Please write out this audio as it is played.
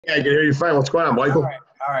Yeah, I can hear you fine. What's going on, All Michael? right.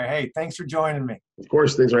 All right. Hey, thanks for joining me. Of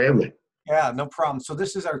course, things are happening. Yeah, no problem. So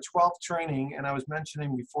this is our 12th training, and I was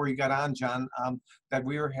mentioning before you got on, John, that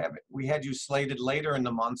we had you slated later in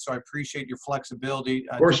the month. So I appreciate your flexibility.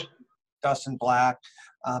 Of course. Dustin Black.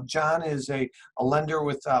 John is a lender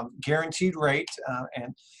with guaranteed rate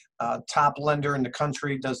and top lender in the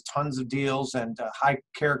country, does tons of deals, and high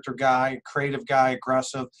character guy, creative guy,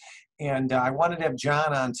 aggressive. And I wanted to have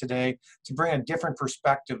John on today to bring a different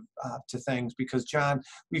perspective to things because, John,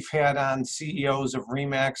 we've had on CEOs of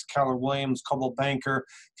RE/MAX, Keller Williams, Coldwell Banker,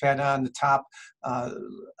 we've had on the top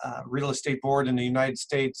real estate board in the United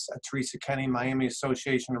States, Teresa Kenny, Miami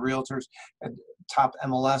Association of Realtors, top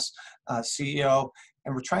MLS CEO.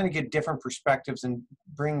 And we're trying to get different perspectives and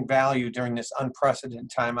bring value during this unprecedented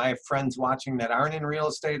time. I have friends watching that aren't in real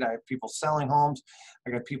estate. I have people selling homes. I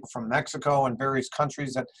got people from Mexico and various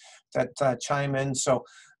countries that chime in. So,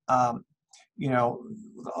 you know,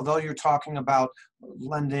 although you're talking about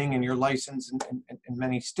lending and your license in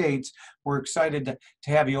many states, we're excited to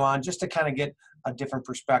have you on just to kind of get a different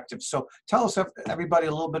perspective. So tell us, everybody,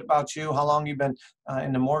 a little bit about you, how long you've been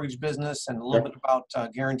in the mortgage business, and a little bit about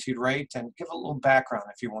guaranteed rate, and give a little background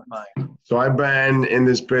if you wouldn't mind. So I've been in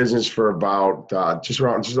this business for about just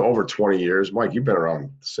over 20 years. Mike, you've been around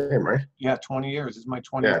the same, right? Yeah, 20 years. This is my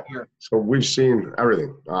 20th year. So we've seen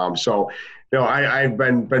everything. I've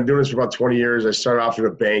been doing this for about 20 years. I started off at a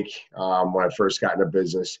bank when I first got into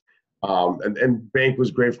business. And bank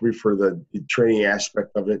was great for me for the training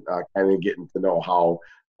aspect of it, kind of getting to know how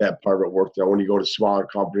that part of it worked. When you go to smaller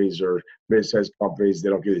companies or mid-sized companies, they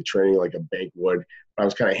don't give you training like a bank would. But I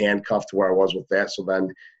was kind of handcuffed to where I was with that. So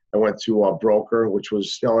then I went to a broker, which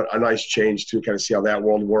was a nice change to kind of see how that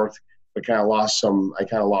world worked. I kind of lost some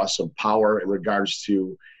power in regards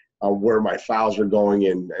to where my files were going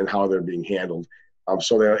and how they're being handled.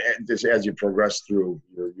 So then as you progress through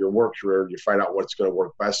your work career, you find out what's going to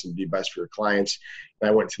work best and be best for your clients. And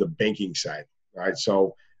I went to the banking side. All right.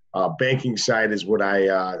 So banking side is what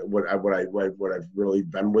I've really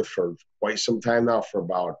been with for quite some time now, for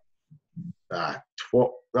about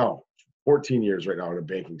 14 years right now on the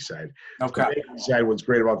banking side. Okay. So the banking side, what's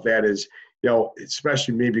great about that is,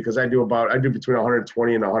 especially me, because I do between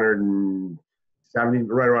 120 and 170,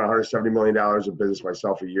 right around $170 million of business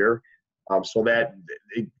myself a year. So that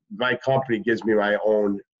my company gives me my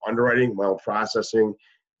own underwriting, my own processing,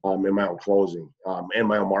 and my own closing, and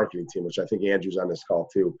my own marketing team, which I think Andrew's on this call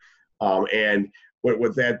too. And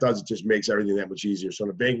what that does, it just makes everything that much easier. So on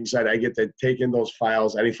the banking side, I get to take in those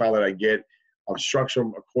files, any file that I get, structure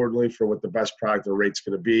them accordingly for what the best product or rate's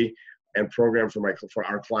going to be, and program for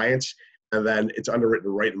our clients. And then it's underwritten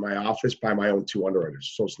right in my office by my own two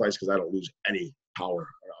underwriters. So it's nice because I don't lose any power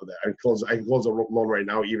of that. I can close a loan right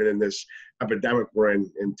now, even in this epidemic we're in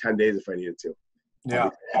 10 days if I needed to. Yeah.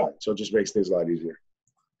 So it just makes things a lot easier.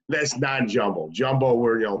 That's non-jumbo. Jumbo,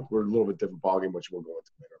 we're a little bit different ballgame, which we'll go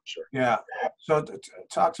into later, I'm sure. Yeah. So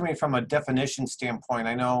talk to me from a definition standpoint.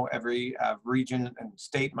 I know every region and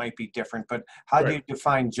state might be different, but how do you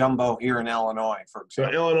define jumbo here in Illinois, for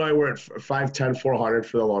example? So Illinois, we're at 510, 400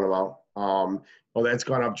 for the loan amount. Well, that's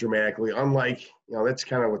gone up dramatically. Unlike, that's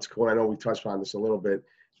kind of what's cool. I know we touched on this a little bit.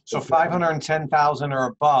 So 510,000 or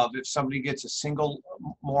above, if somebody gets a single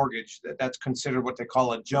mortgage, that's considered what they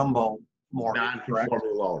call a jumbo mortgage.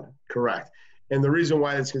 Non-conforming loan, correct. And the reason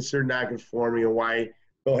why it's considered non-conforming and why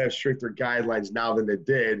they'll have stricter guidelines now than they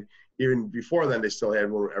did, even before then they still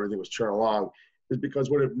had when everything was churning along, is because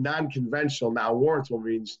what a non-conventional, now warrantable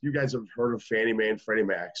means, you guys have heard of Fannie Mae and Freddie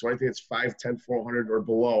Mac. So anything that's 510, 400 or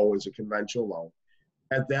below is a conventional loan.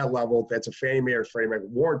 At that level, that's a Fannie Mae or Freddie Mac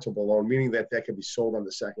warrantable loan, meaning that can be sold on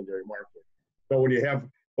the secondary market. So when you have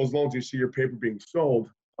those loans, you see your paper being sold,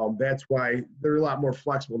 that's why they're a lot more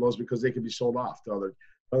flexible in those, because they can be sold off to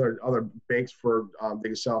other banks for they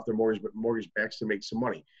can sell off their mortgage backs to make some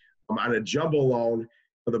money. On a jumbo loan,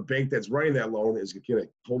 the bank that's writing that loan is going to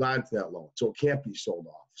hold on to that loan, so it can't be sold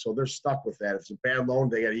off. So they're stuck with that. If it's a bad loan,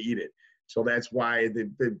 they got to eat it. So that's why they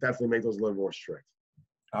definitely make those a little more strict.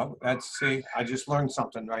 Oh, see, I just learned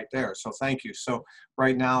something right there. So thank you. So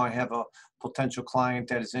right now I have a potential client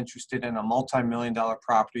that is interested in a multi-million-dollar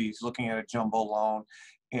property. He's looking at a jumbo loan,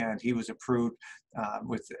 and he was approved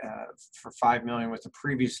for $5 million with the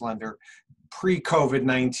previous lender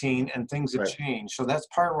pre-COVID-19, and things have changed. So that's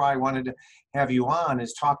part of why I wanted to have you on,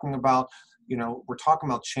 is talking about, we're talking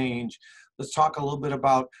about change. Let's talk a little bit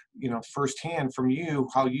about, firsthand from you,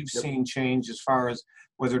 how you've seen change as far as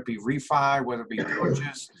whether it be refi, whether it be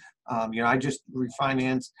purchase, You know, I just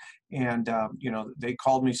refinanced, and you know, they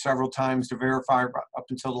called me several times to verify up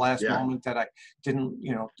until the last Yeah. moment that I didn't,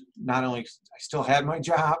 you know, not only I still had my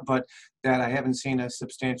job, but that I haven't seen a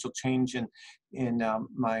substantial change in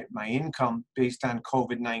my income based on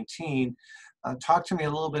COVID-19. Talk to me a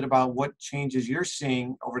little bit about what changes you're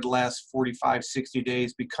seeing over the last 45, 60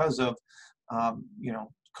 days because of, you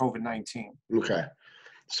know, COVID-19. Okay.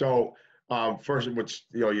 So first, which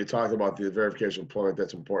you talked about the verification of employment.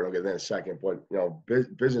 That's important. I'll get that in a second. But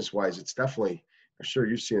business wise, it's definitely. I'm sure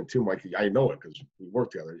you've seen it too, Mike. I know it because we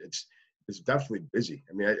work together. It's definitely busy.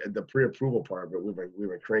 I mean, the pre-approval part of it, we've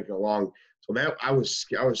been cranking along. So that I was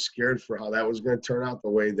scared for how that was going to turn out the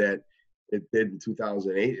way that it did in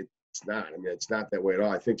 2008. It's not. I mean, it's not that way at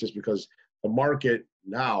all. I think just because the market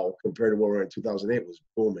now compared to where we were in 2008 was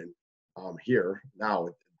booming here now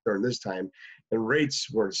during this time, and rates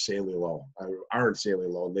were insanely low. Are insanely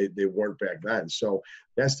low. They weren't back then. So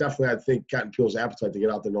that's definitely, I think, gotten people's appetite to get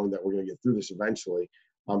out there knowing that we're going to get through this eventually.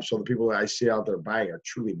 So the people that I see out there buying are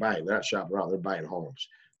truly buying. They're not shopping around. They're buying homes.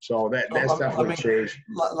 So that's definitely changed.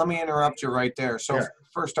 Let me interrupt you right there. So Yeah.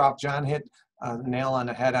 first off, John hit a nail on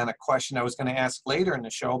the head on a question I was going to ask later in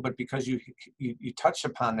the show, but because you touched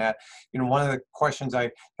upon that, you know, one of the questions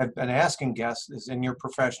I have been asking guests is, in your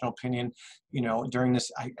professional opinion, you know, during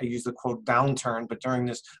this, I use the quote downturn, but during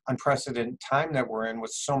this unprecedented time that we're in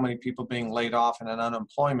with so many people being laid off and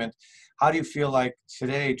unemployment, how do you feel like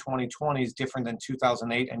today, 2020, is different than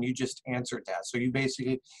 2008? And you just answered that. So you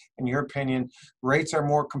basically, in your opinion, rates are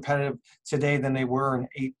more competitive today than they were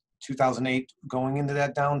in 2008 going into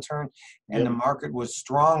that downturn, and Yep. the market was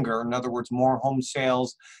stronger. In other words, more home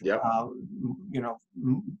sales, Yep. you know,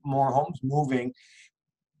 more homes moving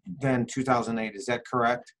than 2008. Is that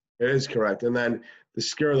correct? It is correct. And then the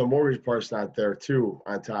scare of the mortgage part's not there too,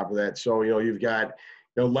 on top of that. So, you've got,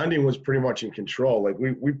 lending was pretty much in control. Like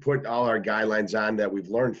we put all our guidelines on that we've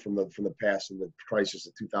learned from the past and the crisis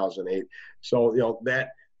of 2008. So,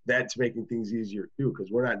 that's making things easier too,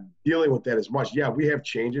 because we're not dealing with that as much. Yeah, we have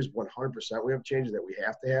changes, 100%. We have changes that we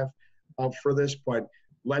have to have for this, but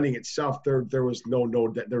lending itself, there was no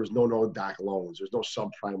doc loans. There's no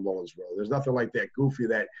subprime loans, really. There's nothing like that goofy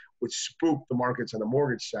that would spook the markets on the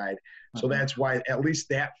mortgage side. So that's why at least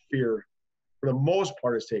that fear, for the most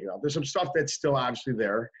part, is taken out. There's some stuff that's still obviously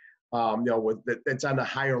there, that's on the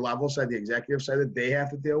higher level side, the executive side, that they have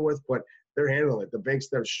to deal with, but they're handling it. The banks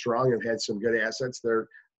that are strong and had some good assets, they're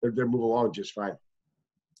moving along just fine.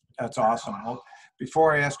 That's awesome. Well,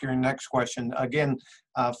 before I ask your next question, again,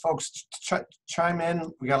 folks, chime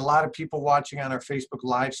in. We got a lot of people watching on our Facebook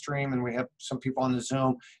live stream, and we have some people on the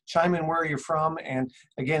Zoom. Chime in where you're from. And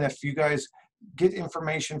again, if you guys get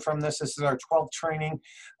information from this is our 12th training.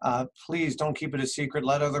 Please don't keep it a secret.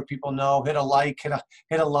 Let other people know. Hit a like,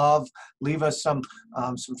 hit a love, leave us some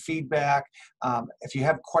feedback. If you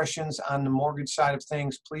have questions on the mortgage side of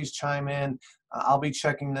things, please chime in. I'll be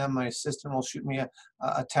checking them. My assistant will shoot me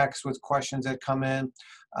a text with questions that come in.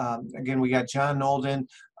 Again, we got John Noldan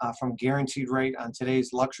from Guaranteed Rate on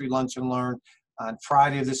today's Luxury Lunch and Learn. On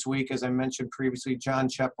Friday of this week, as I mentioned previously, John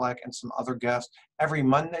Cheplack and some other guests. Every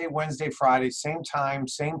Monday, Wednesday, Friday, same time,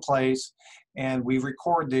 same place. And we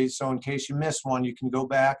record these, so in case you miss one, you can go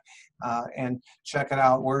back and check it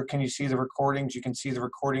out. Where can you see the recordings? You can see the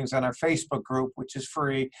recordings on our Facebook group, which is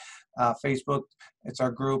free. Facebook, it's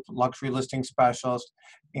our group, Luxury Listing Specialist.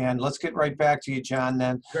 And let's get right back to you, John,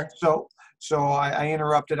 then. Sure. So I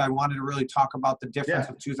interrupted. I wanted to really talk about the difference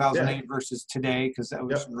of 2008 versus today, because that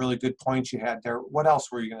was some really good points you had there. What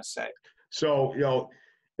else were you going to say? So,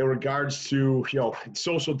 in regards to,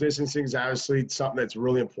 social distancing is obviously something that's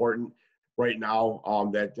really important right now.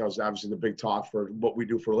 That is obviously the big talk for what we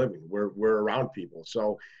do for a living. We're around people.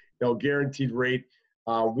 So, Guaranteed Rate.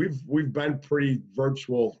 We've been pretty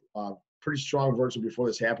virtual, pretty strong virtual before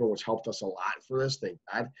this happened, which helped us a lot for this, thank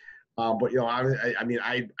God. But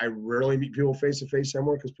I rarely meet people face to face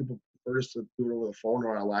anymore because people prefer us to do it over the phone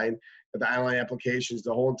or online. But the online applications,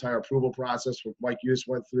 the whole entire approval process, what Mike you just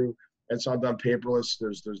went through, it's all done paperless.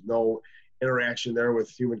 There's no interaction there with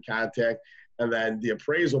human contact. And then the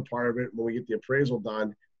appraisal part of it, when we get the appraisal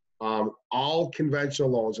done, all conventional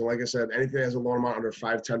loans, and like I said, anything that has a loan amount under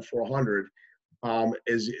 510, 400,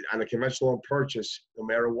 is on a conventional loan purchase, no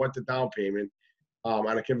matter what the down payment.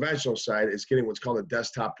 On a conventional side, it's getting what's called a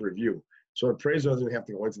desktop review. So the appraiser doesn't even have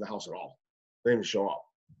to go into the house at all. They don't even show up.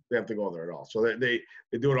 They have to go there at all. So they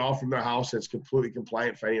do it all from their house. It's completely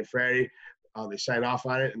compliant, Fannie and Freddie. They sign off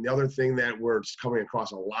on it. And the other thing that we're coming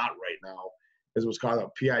across a lot right now is what's called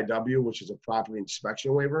a PIW, which is a property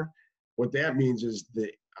inspection waiver. What that means is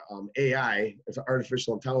the AI, it's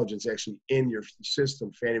artificial intelligence, actually in your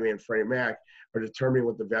system, Fannie Mae and Freddie Mac are determining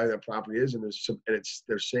what the value of that property is, and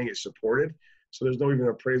they're saying it's supported. So there's no even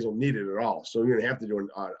appraisal needed at all. So you're gonna have to do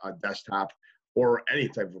a desktop or any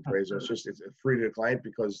type of appraisal. It's free to the client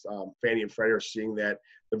because Fannie and Freddie are seeing that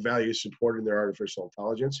the value is supported in their artificial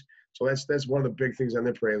intelligence. So that's one of the big things on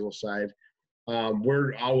the appraisal side.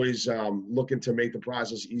 We're always looking to make the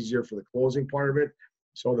process easier for the closing part of it.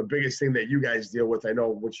 So the biggest thing that you guys deal with, I know,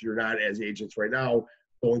 which you're not as agents right now,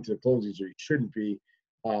 going to the closings, or you shouldn't be,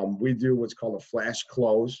 we do what's called a flash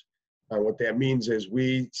close. What that means is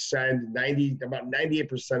we send about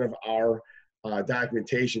 98% of our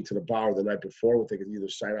documentation to the borrower the night before, where they can either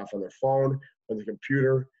sign off on their phone or the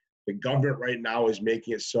computer. The government right now is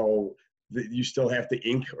making it so that you still have to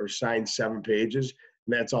ink or sign 7 pages,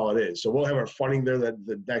 and that's all it is. So we'll have our funding there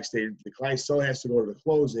the next day. The client still has to go to the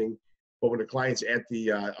closing, but when the client's at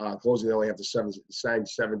the closing, they only have to sign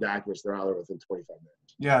 7 documents. They're out there within 25 minutes.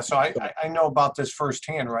 Yeah, so I know about this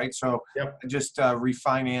firsthand, right? So yep. I just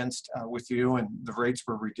refinanced with you, and the rates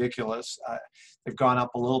were ridiculous. They've gone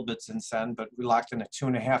up a little bit since then, but we locked in a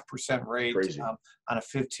 2.5% rate on a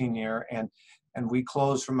 15-year, and we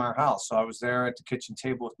closed from our house. So I was there at the kitchen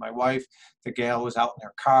table with my wife. The gal was out in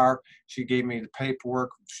her car. She gave me the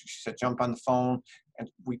paperwork. She said, jump on the phone, and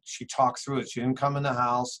she talked through it. She didn't come in the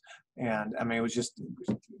house. And I mean, it was just,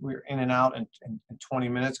 we were in and out in 20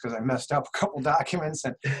 minutes because I messed up a couple documents,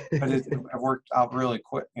 but it worked out really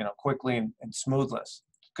quickly and smoothless.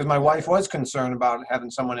 Because my wife was concerned about having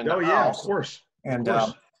someone in the house. Yeah, of course. And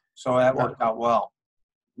so that worked out well.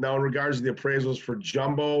 Now, in regards to the appraisals for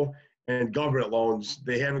jumbo and government loans,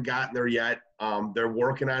 they haven't gotten there yet. They're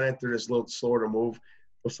working on it. They're just a little slower to move.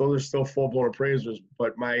 So they're still full-blown appraisers.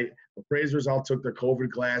 But my appraisers all took their COVID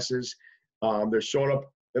glasses. They're showing up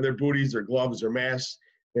in their booties, their gloves, their masks,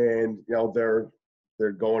 and they're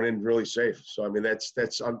going in really safe. So I mean, that's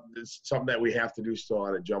something that we have to do still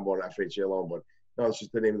on a jumbo and FHA loan. But no, it's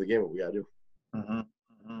just the name of the game. What we got to do. Mm-hmm.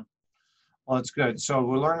 Mm-hmm. Well, it's good. So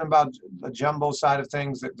we're learning about the jumbo side of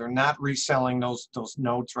things, that they're not reselling those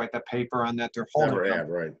notes, right? That paper on that, they're holding Never them. have,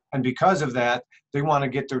 right? And because of that, they want to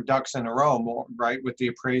get their ducks in a row more, right? With the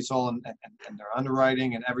appraisal and their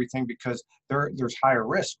underwriting and everything, because there's higher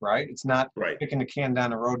risk, right? It's not kicking the can down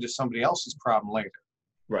the road to somebody else's problem later.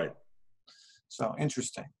 Right. So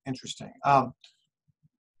interesting. All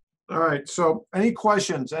right. So any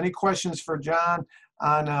questions for John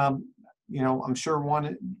on, I'm sure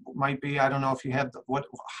one might be, I don't know if you have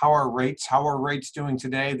how are rates doing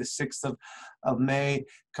today, the 6th of May,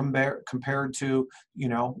 compared to,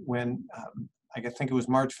 when, I think it was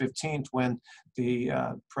March 15th when the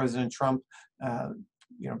President Trump,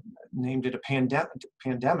 named it a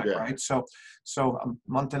pandemic, right? So a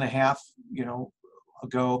month and a half,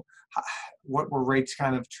 ago, what were rates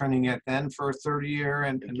kind of trending at then for a 30-year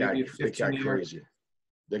and maybe a 15-year? They got crazy.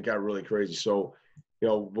 They got really crazy. So,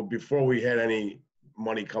 but before we had any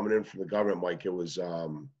money coming in from the government, Mike, it was,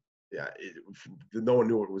 no one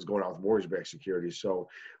knew what was going on with mortgage-backed securities. So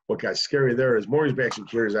what got scary there is mortgage-backed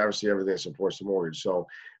securities, obviously everything that supports the mortgage. So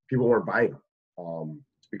people weren't buying them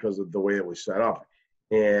because of the way it was set up.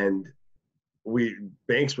 And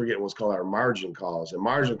banks were getting what's called our margin calls. And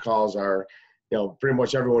margin calls are, pretty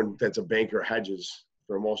much everyone that's a banker hedges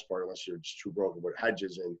for the most part, unless you're just true broker, but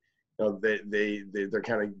hedges. And they're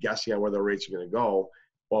kind of guessing on where the rates are going to go.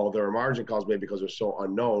 Well, there are margin calls made because they're so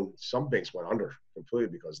unknown. Some banks went under completely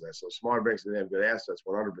because of that. So smaller banks that didn't have good assets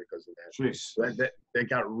went under because of that. Jeez. So that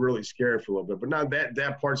got really scary for a little bit. But now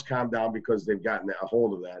that part's calmed down because they've gotten a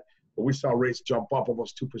hold of that. But we saw rates jump up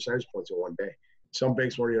almost 2 percentage points in one day. Some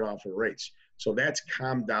banks weren't even offering rates. So that's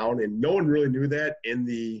calmed down. And no one really knew that in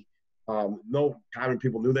the no common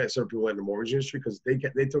people knew that. Some people in the mortgage industry because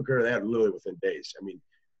they took care of that literally within days. I mean,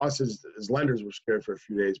 us as lenders were scared for a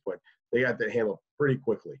few days, but they got that handled pretty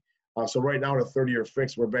quickly. So right now, in a 30-year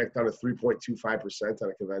fix, we're back down to 3.25% on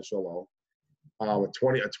a conventional loan. A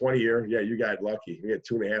 20-year, yeah, you got lucky. We had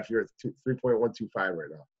 2.5 years, 3.125 right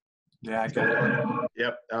now. Yeah, I got it.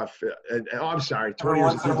 Yep. I'm sorry. 20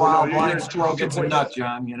 years. Once in a while, blind squirrel gets a nut,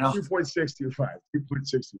 John. 3.625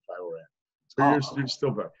 we're at. So you're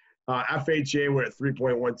still better. FHA, we're at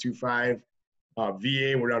 3.125.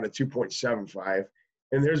 VA, we're down to 2.75.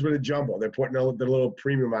 And here's where the jumbo, they're putting the little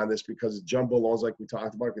premium on this because jumbo loans, like we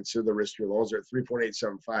talked about, consider the riskier loans, are at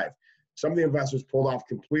 3.875. Some of the investors pulled off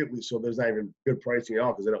completely, so there's not even good pricing at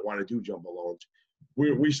all because they don't want to do jumbo loans.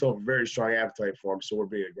 We still have a very strong appetite for them, so we're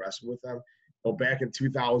being aggressive with them. Back in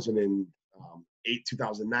 2008,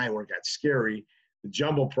 2009, where it got scary, the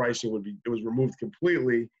jumbo pricing it was removed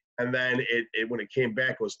completely, and then when it came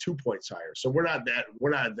back, it was 2 points higher. So we're not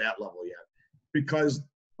at that level yet, because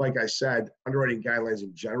like I said, underwriting guidelines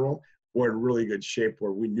in general, we're in really good shape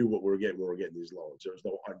where we knew what we were getting when we were getting these loans. There was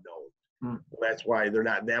no unknown. That's why they're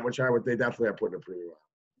not that much higher, but they definitely are putting a premium on.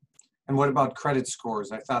 And what about credit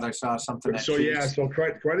scores? I thought I saw something that So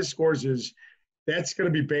credit scores that's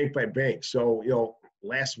going to be bank by bank. So,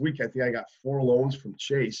 last week I think I got 4 loans from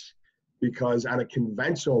Chase because on a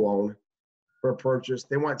conventional loan for a purchase,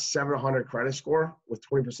 they want 700 credit score with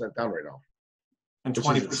 20% down right now. And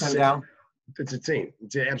 20% down? It's insane.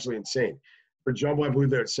 It's absolutely insane. For jumbo, I believe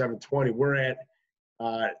they're at 720. We're at,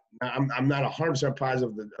 I'm not 100%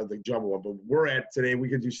 positive of the jumbo one, but we're at today, we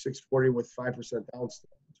could do 640 with 5% down still.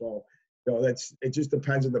 So, it just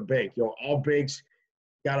depends on the bank. All banks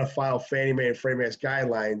got to file Fannie Mae and Freddie Mac's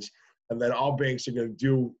guidelines, and then all banks are going to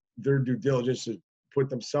do their due diligence to put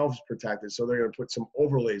themselves protected. So they're going to put some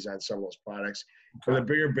overlays on some of those products. For the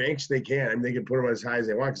bigger banks, they can. I mean, they can put them as high as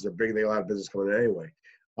they want because they're big. They have a lot of business coming in anyway.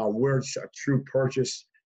 We're a true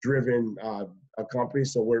purchase-driven company,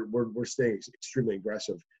 so we're staying extremely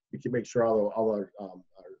aggressive. We can make sure all our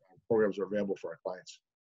programs are available for our clients.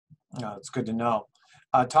 It's good to know.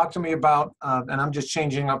 Talk to me about, and I'm just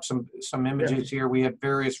changing up some images here. We have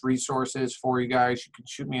various resources for you guys. You can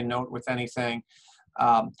shoot me a note with anything.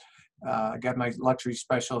 I got my luxury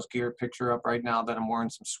specialist gear picture up right now that I'm wearing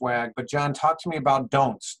some swag. But John, talk to me about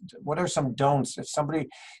don'ts. What are some don'ts? If somebody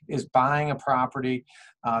is buying a property,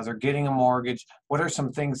 they're getting a mortgage, what are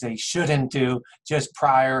some things they shouldn't do just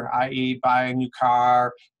prior, i.e. buy a new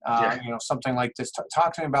car, something like this?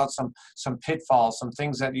 Talk to me about some pitfalls, some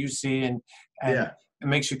things that you see and it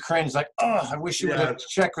makes you cringe, like, oh, I wish you would have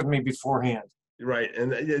checked with me beforehand. Right,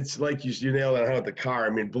 and it's like you nailed it with the car. I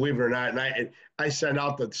mean, believe it or not, and I send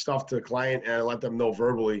out the stuff to the client and I let them know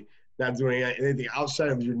verbally, not doing anything outside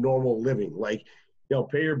of your normal living. Like,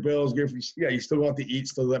 pay your bills, you still go out to eat,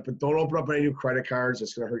 still that, but don't open up any new credit cards.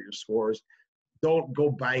 It's going to hurt your scores. Don't go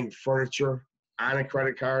buying furniture on a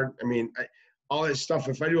credit card. I mean, all that stuff.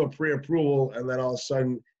 If I do a pre-approval and then all of a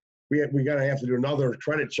sudden we got to have to do another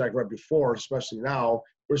credit check right before, especially now.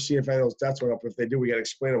 We're seeing if any of those debts went up. If they do, we got to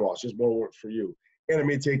explain them all. It's just more work for you, and it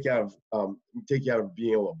may take you out of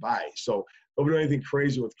being able to buy. So don't do anything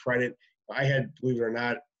crazy with credit. I had, believe it or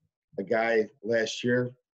not, a guy last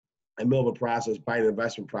year. In the middle of the process buying an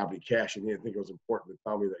investment property cash, and he didn't think it was important to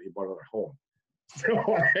tell me that he bought another home.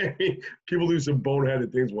 So I mean, people do some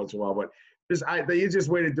boneheaded things once in a while, but the easiest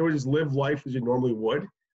way to do it is live life as you normally would.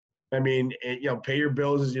 I mean, pay your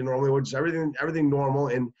bills as you normally would. Just everything normal,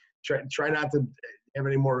 and try not to have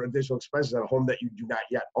any more additional expenses on a home that you do not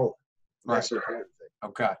yet own. Right.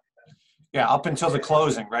 Okay. Yeah, up until the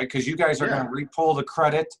closing, right? Because you guys are going to re-pull the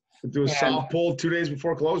credit. Do a soft pull 2 days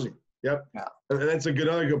before closing. Yep. Yeah. And that's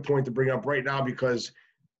another good point to bring up right now, because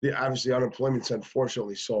obviously unemployment's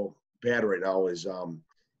unfortunately so bad right now,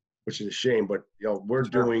 which is a shame. But we're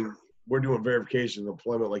doing verification of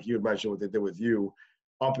employment, like you had mentioned, what they did with you,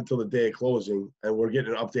 up until the day of closing, and we're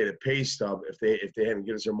getting an updated pay stub if they hadn't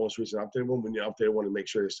given us their most recent updated one. When you update one to make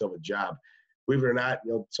sure they still have a job. Believe it or not,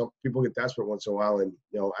 some people get desperate once in a while, and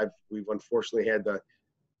we've unfortunately had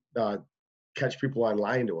to catch people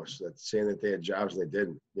online to us that saying that they had jobs and they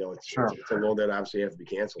didn't. It's a loan that obviously you have to be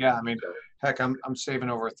canceled. Yeah, I mean, heck, I'm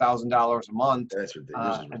saving over $1,000 a month. That's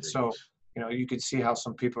ridiculous. And so you could see how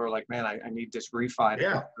some people are like, man, I need this refi to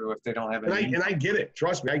go through if they don't have any. And I get it.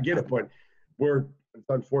 Trust me, I get it. But it's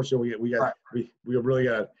unfortunate. We really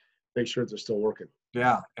got to make sure that they're still working.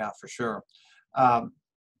 Yeah, for sure.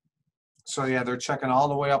 So they're checking all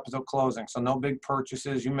the way up until closing. So no big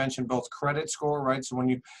purchases. You mentioned both credit score, right? So when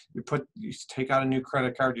you take out a new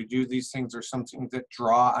credit card, you do these things. There's something that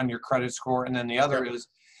draw on your credit score, and then the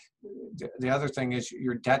other thing is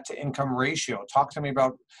your debt to income ratio. Talk to me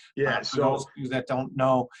about for those of you that don't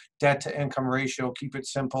know, debt to income ratio. Keep it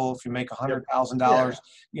simple. If you make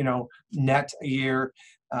 $100,000, net a year,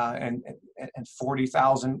 and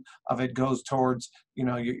 40,000 of it goes towards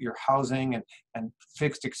your housing and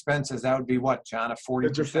fixed expenses, that would be what, John? A 40%.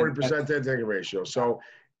 It's a 40% debt to income ratio. So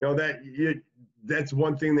that's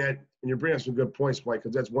one thing that, and you're bringing up some good points, Mike,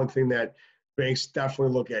 because that's one thing that banks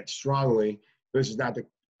definitely look at strongly. This is not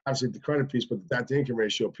obviously the credit piece, but the debt to income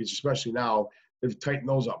ratio piece, especially now, they've tightened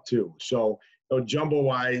those up too. So jumbo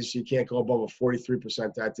wise, you can't go above a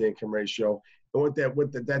 43% debt to income ratio. And what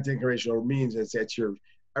the debt to income ratio means is that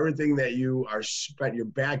everything that you are spent, your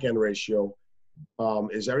back end ratio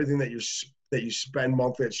is everything that you spend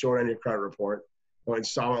monthly that's shown on your credit report.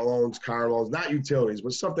 Installment loans, car loans, not utilities,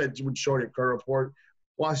 but stuff that would show on your credit report,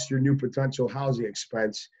 plus your new potential housing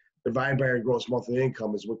expense divided by your gross monthly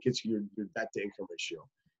income is what gets you your debt to income ratio.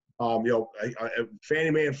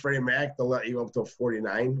 Fannie Mae and Freddie Mac, they'll let you up to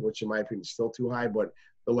 49, which in my opinion is still too high, but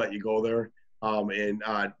they'll let you go there.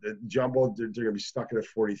 The jumbo, they're going to be stuck at a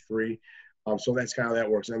 43. So that's kind of how that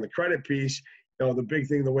works. And the credit piece, the big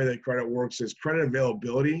thing, the way that credit works is credit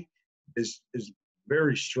availability is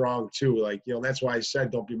very strong too. Like, that's why I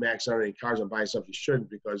said don't be maxing out any cars and buying stuff you shouldn't,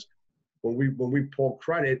 because when we pull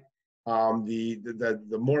credit,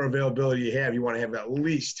 the more availability you have, you want to have at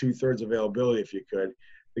least 2/3 availability if you could,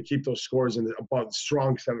 to keep those scores in about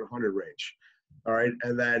strong 700 range. All right,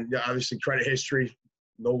 and then obviously credit history,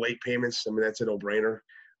 no late payments. I mean, that's a no-brainer.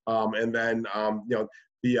 And then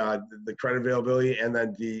the credit availability, and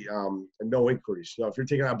then the no inquiries. If you're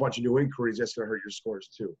taking out a bunch of new inquiries, that's going to hurt your scores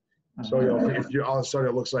too. So if you all of a sudden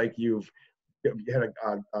it looks like you had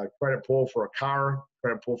a credit pull for a car,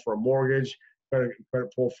 credit pull for a mortgage,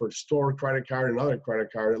 credit pull for a store credit card, another credit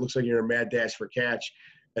card, it looks like you're in a mad dash for cash,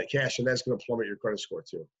 and that's going to plummet your credit score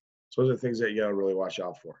too. So those are things that you got to really watch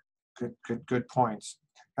out for. Good points.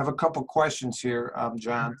 I have a couple questions here,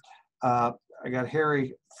 John. I got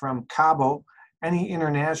Harry from Cabo. Any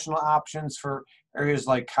international options for areas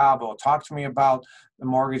like Cabo? Talk to me about the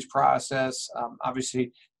mortgage process.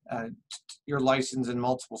 Obviously, you're licensed in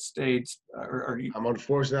multiple states. I'm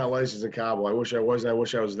unfortunately not licensed in Cabo. I wish I was. I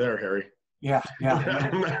wish I was there, Harry. Yeah. You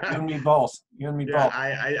and me both. Both.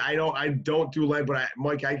 I don't do lend, but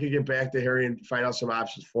Mike, I could get back to Harry and find out some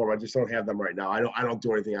options for him. I just don't have them right now. I don't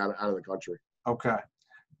do anything out of the country. Okay.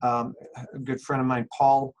 A good friend of mine,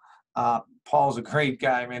 Paul. Paul's a great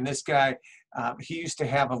guy, man. This guy, he used to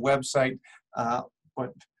have a website,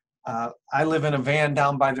 I live in a van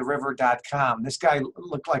down by the river.com. This guy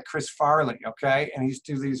looked like Chris Farley, okay? And he used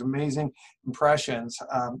to do these amazing impressions.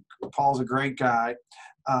 Paul's a great guy.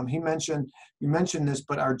 You mentioned this,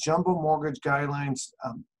 but are jumbo mortgage guidelines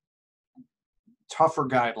tougher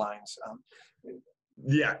guidelines?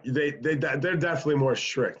 Yeah, they're definitely more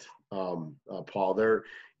strict, Paul. They're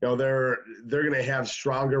going to have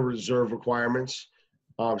stronger reserve requirements,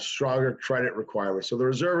 stronger credit requirements. So the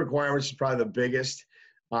reserve requirements is probably the biggest.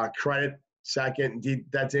 Credit second,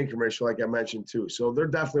 that's income ratio, like I mentioned too. So they're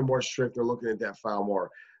definitely more strict. They're looking at that file more.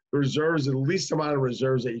 The reserves, the least amount of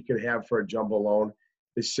reserves that you can have for a jumbo loan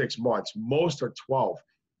is 6 months. Most are 12.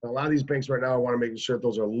 Now, a lot of these banks right now want to make sure that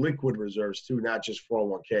those are liquid reserves too, not just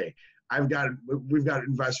 401k. We've got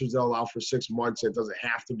investors that allow for 6 months. It doesn't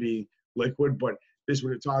have to be liquid, but this,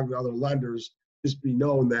 when you're talking to other lenders, just be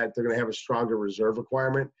known that they're going to have a stronger reserve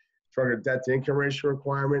requirement, stronger debt to income ratio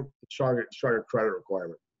requirement, stronger credit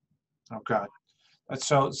requirement. Okay.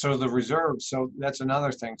 So the reserve, so that's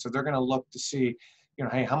another thing. So they're going to look to see,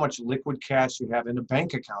 hey, how much liquid cash you have in a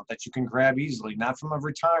bank account that you can grab easily, not from a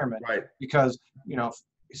retirement. Right. Because, if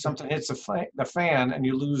something hits the fan and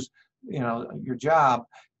you lose, your job,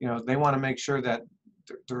 they want to make sure that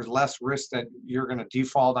there's less risk that you're going to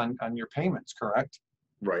default on your payments, correct?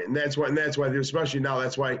 Right, and that's why, especially now,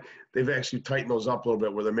 that's why they've actually tightened those up a little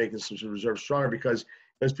bit, where they're making some reserves stronger, because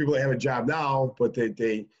there's people that have a job now, but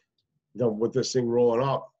they with this thing rolling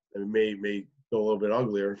up, it may go a little bit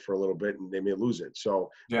uglier for a little bit, and they may lose it.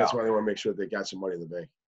 So That's why they want to make sure they got some money in the bank.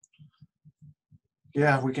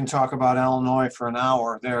 Yeah, we can talk about Illinois for an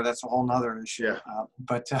hour there. That's a whole nother issue.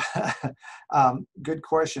 Yeah. Good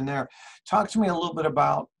question there. Talk to me a little bit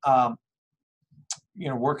about,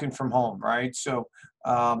 working from home, right? So,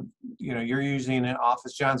 you're using an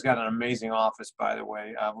office. John's got an amazing office, by the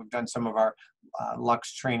way. We've done some of our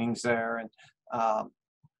LUXE trainings there, and,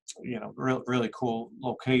 really cool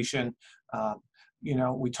location.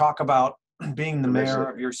 We talk about being the mayor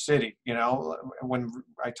of your city. When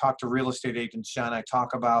I talk to real estate agents, John, I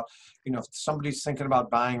talk about, if somebody's thinking about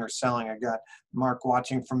buying or selling. I got Mark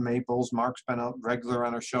watching from Maples. Mark's been a regular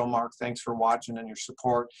on our show. Mark, thanks for watching and your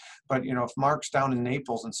support. But, if Mark's down in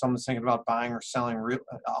Naples and someone's thinking about buying or selling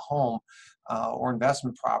a home or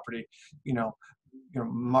investment property,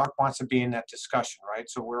 Mark wants to be in that discussion, right?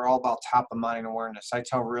 So we're all about top of mind awareness. I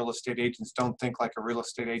tell real estate agents, don't think like a real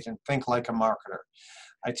estate agent, think like a marketer.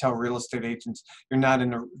 I tell real estate agents, you're not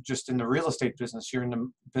just in the real estate business, you're in the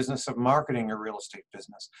business of marketing your real estate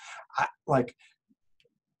business.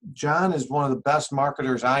 John is one of the best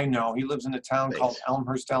marketers I know. He lives in a town called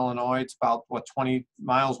Elmhurst, Illinois. It's about 20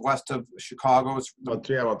 miles west of Chicago. It's about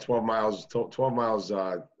 12 miles. 12 miles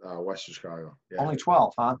west of Chicago. Yeah. Only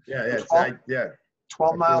 12, huh? Yeah.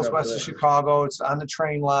 12 miles west of Chicago. It's on the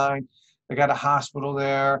train line. They got a hospital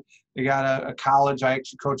there. They got a college. I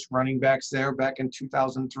actually coached running backs there back in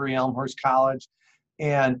 2003, Elmhurst College.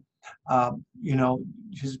 And,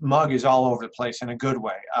 his mug is all over the place in a good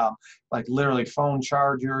way. Like literally phone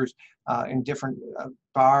chargers in different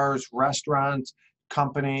bars, restaurants,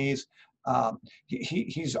 companies.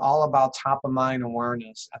 He's all about top of mind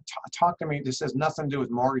awareness. Talk to me. This has nothing to do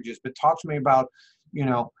with mortgages, but talk to me about,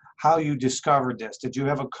 how you discovered this. Did you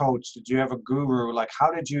have a coach? Did you have a guru? Like,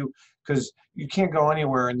 how did you, because you can't go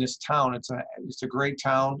anywhere in this town. It's a great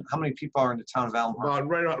town. How many people are in the town of Elmhurst?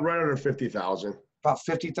 Right under 50,000. About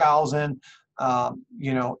 50,000.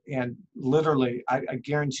 You know, and literally, I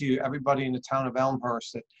guarantee you, everybody in the town of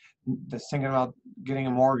Elmhurst that's thinking about getting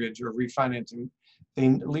a mortgage or refinancing, they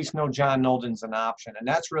at least know John Noldan's an option. And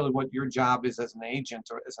that's really what your job is as an agent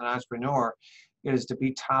or as an entrepreneur, is to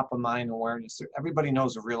be top of mind awareness. Everybody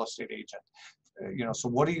knows a real estate agent. You know, so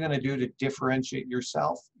what are you going to do to differentiate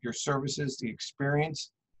yourself, your services, the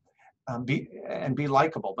experience, be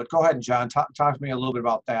likable? But go ahead, John, talk to me a little bit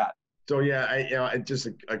about that. So yeah, just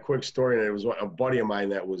a quick story. And it was a buddy of mine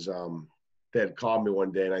that was that called me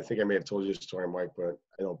one day, and I think I may have told you the story, Mike, but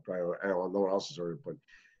I don't know no one else's story. But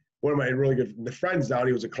one of my really good friends down,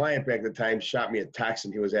 he was a client back at the time, shot me a text,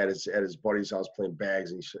 and he was at his buddy's house playing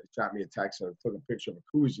bags, and he shot me a text and I took a picture of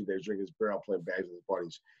a koozie. They was drinking his beer out playing bags with his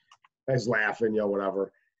buddies. I was laughing,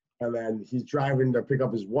 whatever. And then he's driving to pick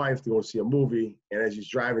up his wife to go see a movie, and as he's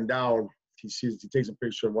driving down, he takes a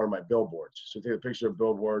picture of one of my billboards. So he takes a picture of a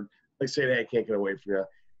billboard. Like, say that I can't get away from you.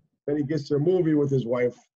 Then he gets to the movie with his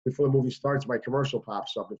wife. Before the movie starts, my commercial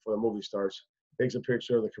pops up before the movie starts. Takes a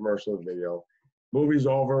picture of the commercial and the video. Movie's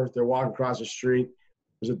over. They're walking across the street.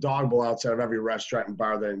 There's a dog bowl outside of every restaurant and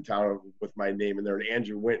bar there in town with my name in there. And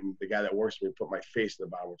Andrew Winton, the guy that works for me, put my face in the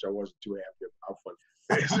bottom, which I wasn't too happy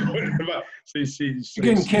about. So you see, you're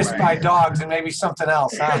getting kissed by dogs and maybe something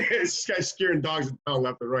else, huh? This guy's scaring dogs in town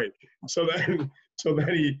left and right. So then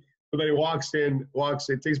he walks in,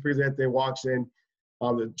 takes pictures of that day, walks in.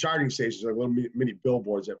 The charging stations are little mini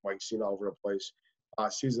billboards that Mike's seen all over the place.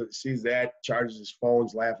 Sees that, charges his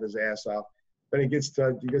phones, laughing his ass off. Then he goes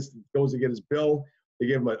to get his bill. They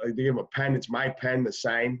give him a pen. It's my pen to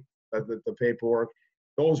sign the paperwork.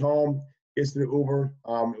 Goes home, gets to the Uber.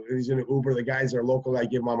 He's in the Uber. The guys that are local, I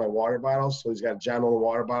give him all my water bottles. So he's got a John Nolan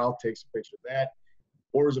water bottle. Takes a picture of that.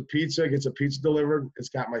 Orders a pizza. Gets a pizza delivered. It's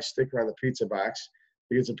got my sticker on the pizza box.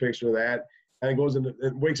 He gets a picture of that. And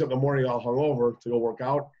wakes up in the morning all hungover to go work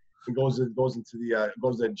out, and goes into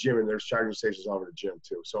the gym, and there's charging stations all over the gym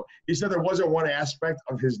too. So he said there wasn't one aspect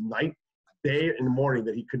of his night, day, and morning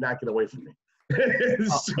that he could not get away from me.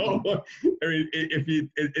 So I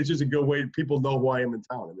mean, it's just a good way people know who I am in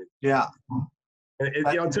town. I mean, yeah.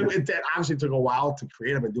 That obviously took a while to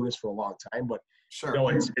create. I've been doing this for a long time, but sure.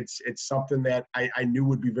 It's something that I knew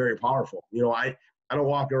would be very powerful. I don't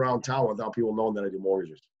walk around town without people knowing that I do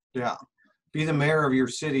mortgages. Yeah. Be the mayor of your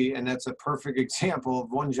city, and that's a perfect example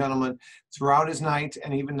of one gentleman throughout his night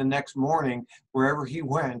and even the next morning, wherever he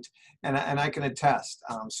went, and I can attest.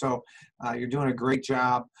 So you're doing a great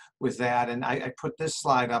job with that, and I put this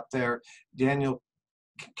slide up there. Daniel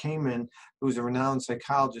Kahneman, who's a renowned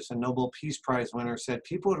psychologist and Nobel Peace Prize winner, said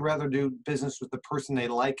people would rather do business with the person they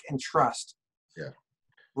like and trust. Yeah.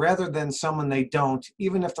 Rather than someone they don't,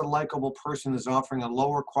 even if the likable person is offering a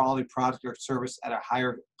lower quality product or service at a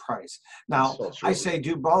higher price. Now, so I say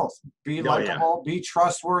do both. Be likable, be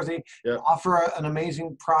trustworthy, offer an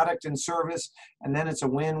amazing product and service, and then it's a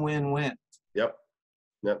win-win-win. Yep.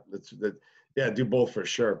 Do both for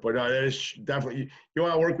sure. But that is definitely, you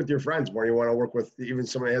want to work with your friends more. You want to work with even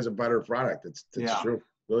somebody that has a better product. It's true.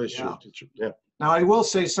 Really true. Yeah. Now, I will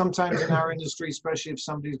say sometimes in our industry, especially if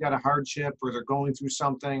somebody's got a hardship or they're going through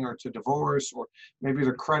something or to divorce or maybe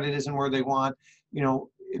their credit isn't where they want,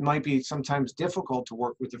 it might be sometimes difficult to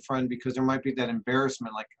work with a friend because there might be that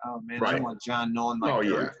embarrassment like, oh, man, I don't want John knowing my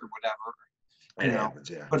dirt or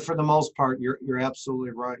whatever. But for the most part, you're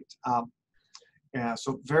absolutely right.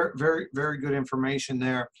 So very, very, very good information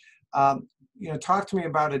there. Talk to me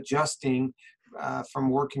about adjusting from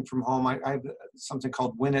working from home. I have something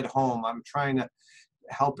called Win at Home. I'm trying to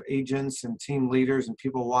help agents and team leaders and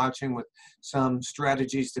people watching with some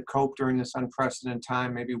strategies to cope during this unprecedented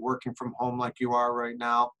time, maybe working from home like you are right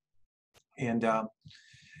now. And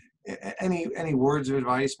any words of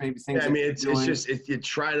advice, maybe things. Yeah, I mean, it's just, if you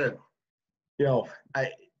try to,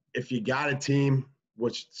 if you got a team,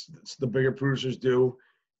 which the bigger producers do,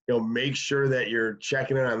 make sure that you're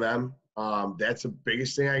checking in on them. That's the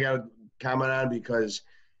biggest thing I got to comment on, because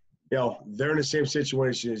they're in the same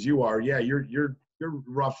situation as you are. Yeah, you're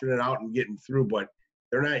roughing it out and getting through, but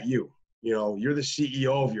they're not you. You're the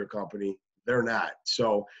CEO of your company. They're not.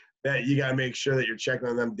 So that you got to make sure that you're checking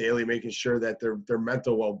on them daily, making sure that their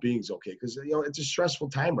mental well-being is okay, because it's a stressful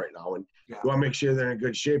time right now, and you want to make sure they're in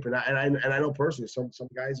good shape. And I know personally some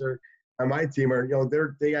guys are on my team are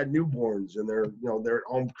they got newborns, and they're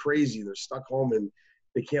home crazy. They're stuck home and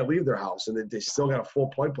they can't leave their house, and they still got a full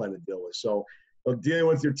pipeline to deal with. So dealing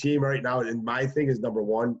with your team right now, and my thing is number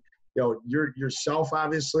one, yourself,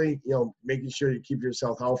 obviously, making sure you keep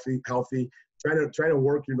yourself healthy, trying to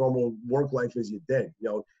work your normal work life as you did,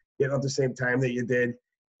 getting up the same time that you did,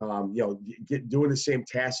 doing the same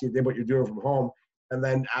tasks you did, but you're doing from home. And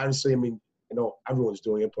then obviously, I mean, I know everyone's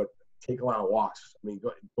doing it, but take a lot of walks. I mean,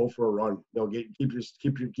 go for a run.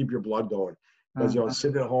 Keep your blood going, because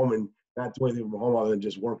sitting at home and not doing anything from home other than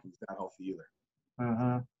just working is not healthy either.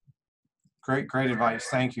 Mm-hmm. Great advice.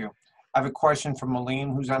 Thank you. I have a question from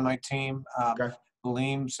Aleem, who's on my team. Okay.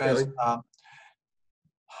 Aleem says,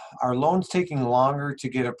 are loans taking longer to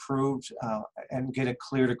get approved and get it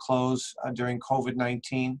clear to close during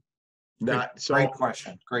COVID-19? Great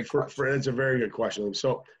question. Great question. That's a very good question.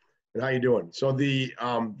 So, and how you doing? So the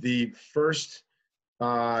first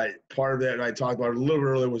part of that I talked about a little bit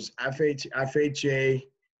earlier was FHA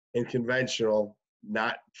and conventional.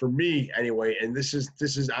 Not for me anyway. And this is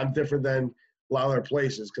I'm different than a lot of other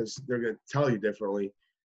places because they're going to tell you differently.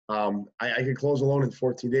 I could close a loan in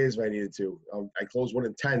 14 days if I needed to. I closed one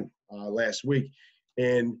in 10 last week,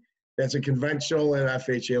 and that's a conventional and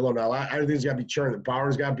FHA loan. Now, everything's got to be churned. The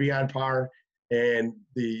borrower's got to be on par, and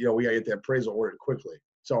we got to get the appraisal ordered quickly.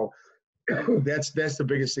 So that's the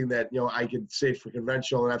biggest thing that I could say for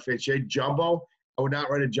conventional and FHA. Jumbo, I would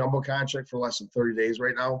not write a jumbo contract for less than 30 days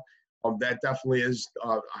right now. That definitely is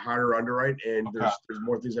a harder underwrite, and there's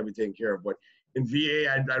more things that be taken care of. But in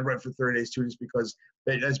VA, I'd write for 30 days too, just because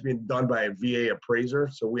that's being done by a VA appraiser,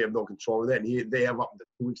 so we have no control of that, and they have up to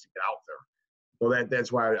 2 weeks to get out there. So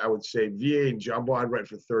that's why I would say VA and jumbo, I'd write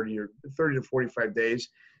for 30 to 45 days.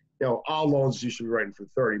 All loans you should be writing for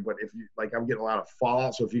 30. But if you I'm getting a lot of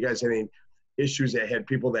fallout. So if you guys had any issues that had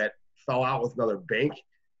people that fell out with another bank,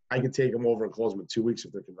 I can take them over and close them in 2 weeks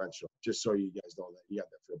if they're conventional. Just so you guys know that you got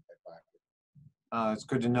that feedback back. It's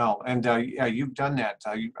good to know. And yeah, you've done that.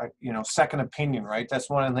 Second opinion, right? That's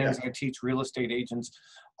one of the things I teach real estate agents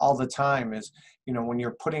all the time is, when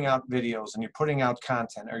you're putting out videos and you're putting out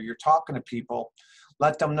content or you're talking to people,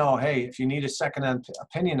 let them know, hey, if you need a second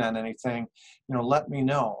opinion on anything, let me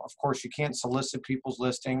know. Of course, you can't solicit people's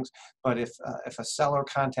listings, but if a seller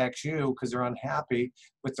contacts you because they're unhappy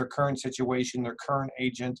with their current situation, their current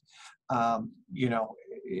agent,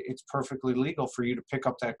 it's perfectly legal for you to pick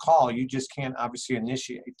up that call. You just can't obviously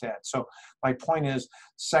initiate that. So my point is,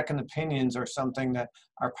 second opinions are something that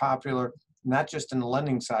are popular, not just in the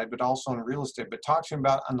lending side, but also in real estate. But talk to me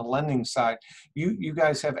about on the lending side, you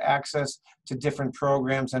guys have access to different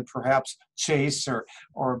programs and perhaps Chase or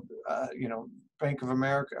Bank of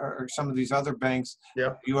America or some of these other banks,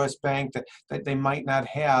 U.S. Bank, that they might not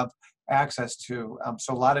have access to.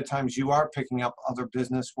 So a lot of times you are picking up other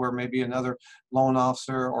business where maybe another loan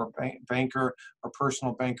officer or banker or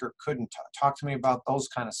personal banker couldn't. Talk to me about those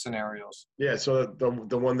kind of scenarios. Yeah, so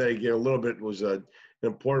the one that I gave a little bit was an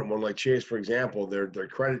important one, like Chase, for example. Their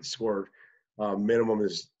credit score minimum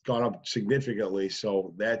has gone up significantly,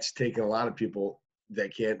 so that's taken a lot of people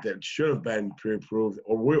that should have been pre-approved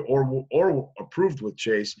or approved with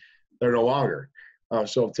Chase. They're no longer.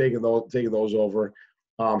 So taking those over.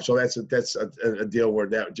 So that's a deal where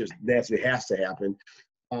that just naturally has to happen.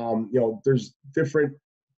 There's different.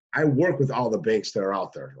 I work with all the banks that are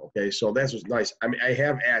out there. Okay, so that's what's nice. I mean, I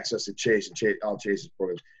have access to Chase and all Chase's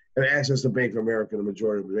programs. I have access to Bank of America, the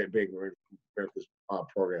majority of Bank of America's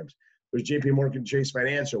programs. There's JP Morgan Chase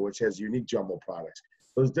Financial, which has unique jumbo products.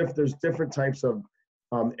 There's different types of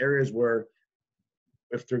areas where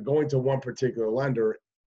if they're going to one particular lender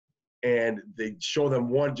and they show them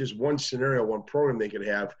one scenario, one program they could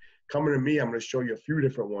have, coming to me, I'm going to show you a few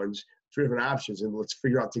different ones, 3 different options, and let's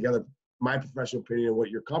figure out together my professional opinion, what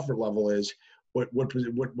your comfort level is, what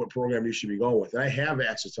program you should be going with. And I have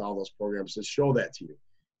access to all those programs to show that to you.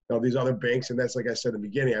 These other banks, and that's like I said in the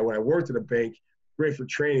beginning, when I worked at a bank, great for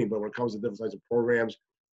training, but when it comes to different types of programs,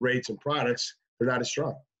 rates, and products, they're not as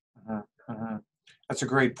strong. That's a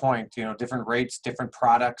great point. Different rates, different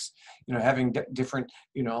products, having different,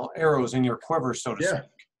 arrows in your quiver, so to speak.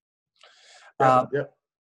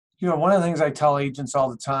 One of the things I tell agents all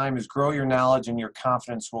the time is grow your knowledge and your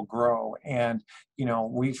confidence will grow. And,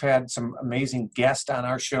 we've had some amazing guests on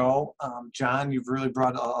our show. John, you've really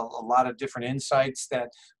brought a lot of different insights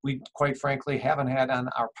that we, quite frankly, haven't had on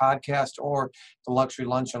our podcast or the Luxury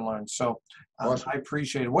Lunch and Learn. So awesome. I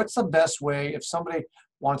appreciate it. What's the best way if somebody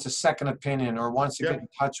wants a second opinion or wants to get in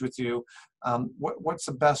touch with you? What's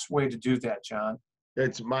the best way to do that, John?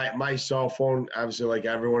 It's my cell phone. Obviously, like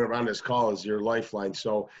everyone around this call, is your lifeline.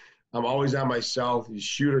 So I'm always on my cell. You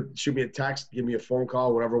shoot me a text, give me a phone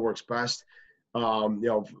call, whatever works best.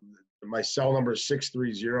 My cell number is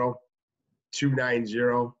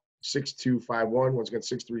 630-290-6251. Once again,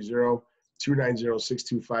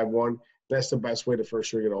 630-290-6251. That's the best way to for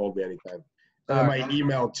sure get a hold of me anytime. And then All my right.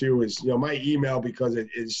 email too is, my email, because it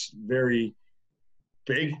is very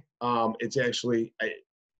big. It's actually,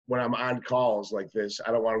 when I'm on calls like this,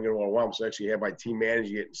 I don't want to get overwhelmed. So actually have my team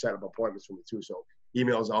managing it and set up appointments from the two. So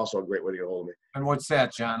email is also a great way to get a hold of me. And what's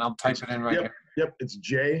that, John? I'll type it in right here. Yep. It's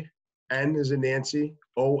JN as in Nancy,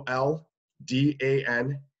 OLDAN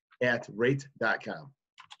 @rate.com.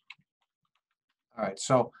 All right.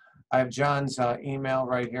 So I have John's email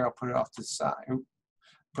right here. I'll put it off to the side.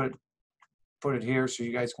 Put it here so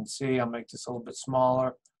you guys can see. I'll make this a little bit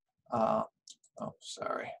smaller. Oh,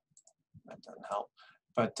 sorry. That doesn't help.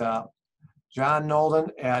 But John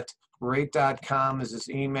Noldan @rate.com is his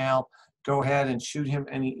email. Go ahead and shoot him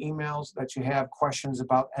any emails that you have, questions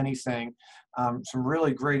about anything. Some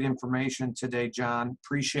really great information today, John.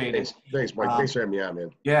 Appreciate it. Thanks, Mike. Thanks for having me on,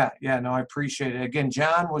 man. Yeah, no, I appreciate it. Again,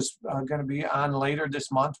 John was going to be on later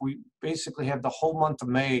this month. We basically have the whole month of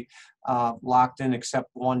May locked in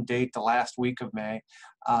except one date, the last week of May.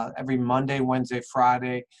 Every Monday, Wednesday,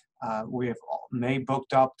 Friday. We have May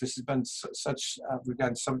booked up. This has been we've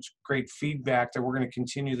gotten such great feedback that we're going to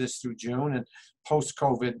continue this through June. And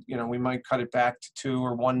post-COVID, we might cut it back to 2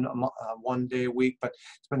 or 1 day a week, but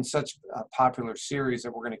it's been such a popular series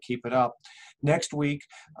that we're going to keep it up. Next week,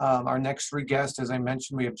 our next 3 guests, as I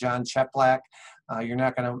mentioned, we have John Cheplack. You're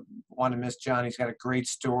not going to want to miss John. He's got a great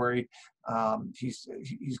story. He's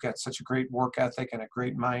got such a great work ethic and a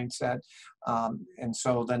great mindset. And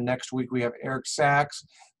so then next week we have Eric Sachs.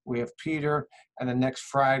 We have Peter, and then next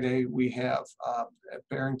Friday we have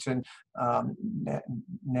Barrington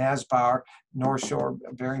Nasbar, North Shore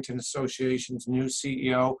Barrington Association's new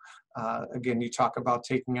CEO. Again, you talk about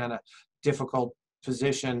taking on a difficult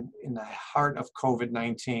position in the heart of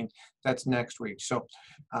COVID-19. That's next week. So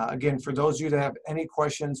again, for those of you that have any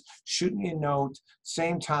questions, shoot me a note,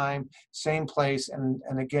 same time, same place. And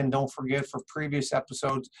again, don't forget, for previous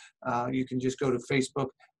episodes, you can just go to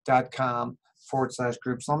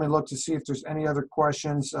facebook.com/groups. Let me look to see if there's any other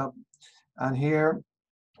questions on here.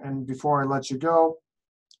 And before I let you go,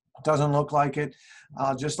 doesn't look like it.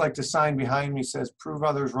 Just like the sign behind me says, prove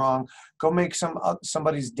others wrong. Go make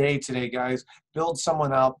somebody's day today, guys. Build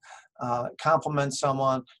someone up, compliment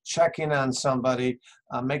someone, check in on somebody,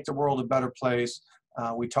 make the world a better place.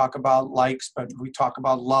 We talk about likes, but we talk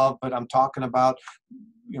about love, but I'm talking about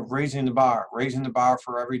raising the bar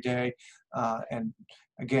for every day. And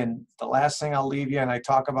again, the last thing I'll leave you, and I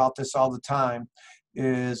talk about this all the time,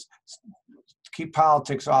 is keep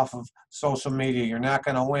politics off of social media. You're not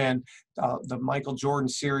going to win. The Michael Jordan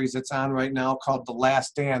series that's on right now called The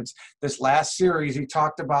Last Dance. This last series, he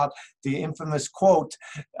talked about the infamous quote,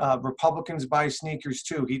 Republicans buy sneakers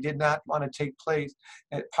too. He did not want to take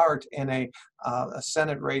part in a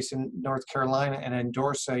Senate race in North Carolina and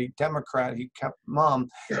endorse a Democrat. He kept mum,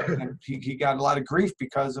 and he got a lot of grief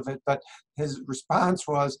because of it. But his response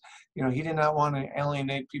was, he did not want to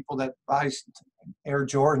alienate people that buy Air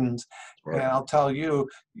Jordans. Right. And I'll tell you,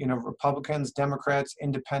 Republicans, Democrats,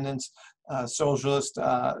 independents, socialists,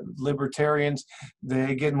 libertarians,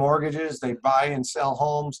 they get mortgages, they buy and sell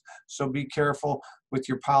homes. So be careful with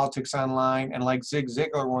your politics online. And like Zig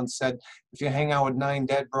Ziglar once said, if you hang out with 9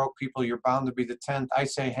 dead broke people, you're bound to be the 10th. I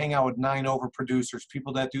say hang out with 9 overproducers,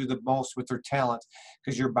 people that do the most with their talent,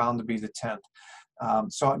 because you're bound to be the 10th.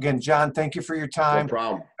 So again, John, thank you for your time. No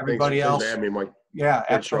problem. Everybody else. Thanks for having me, Mike. Yeah,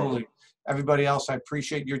 absolutely. Everybody else, I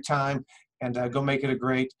appreciate your time, and go make it a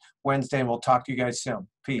great Wednesday, and we'll talk to you guys soon.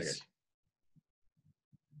 Peace.